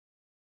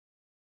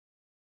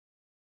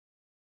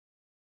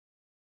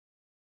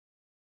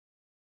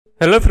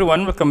Hello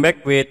everyone, welcome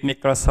back with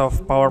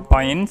Microsoft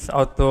PowerPoint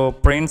Auto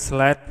Print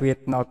Slide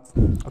with Notes.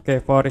 Okay,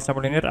 for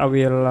example in here, I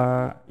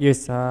will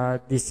use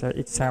this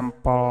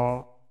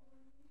example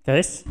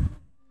case.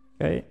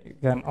 Okay, you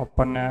can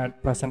open a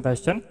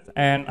presentation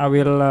and I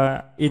will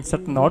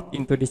insert note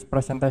into this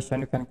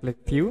presentation. You can click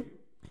view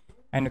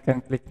and you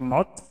can click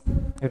notes.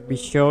 It will be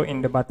shown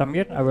in the bottom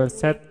here. I will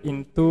set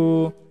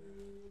into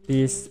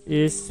this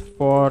is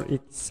for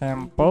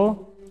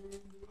example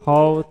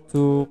how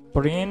to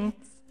print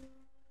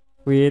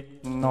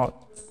with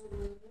notes.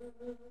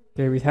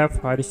 Okay, we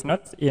have these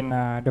notes in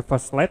the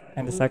first slide,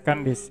 and the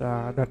second is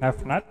don't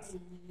have notes.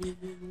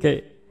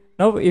 Okay,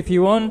 now if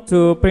you want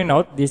to print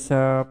out this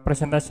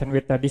presentation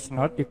with this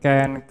note, you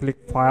can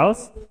click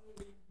files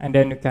and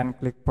then you can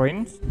click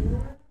print.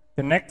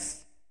 The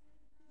next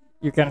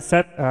you can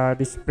set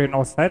this print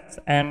out sets,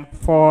 and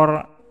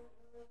for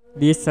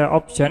these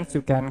options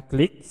you can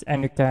click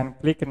and you can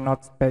click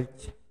notes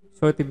page,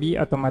 so to be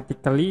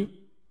automatically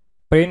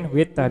print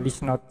with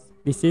this notes.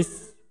 This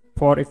is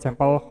for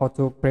example how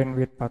to print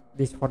with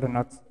this for the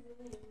notes.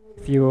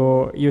 If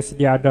you use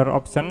the other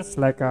options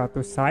like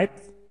to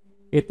sides,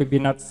 it will be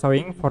not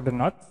showing for the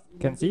notes, you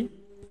can see,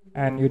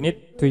 and you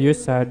need to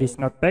use this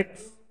note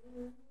text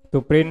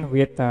to print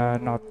with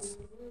notes.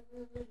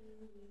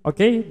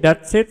 Okay,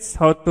 that's it,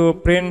 how to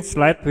print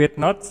slide with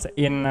notes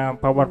in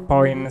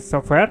PowerPoint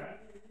software.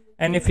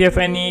 And if you have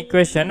any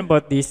question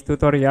about this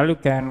tutorial, you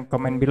can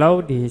comment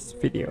below this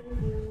video.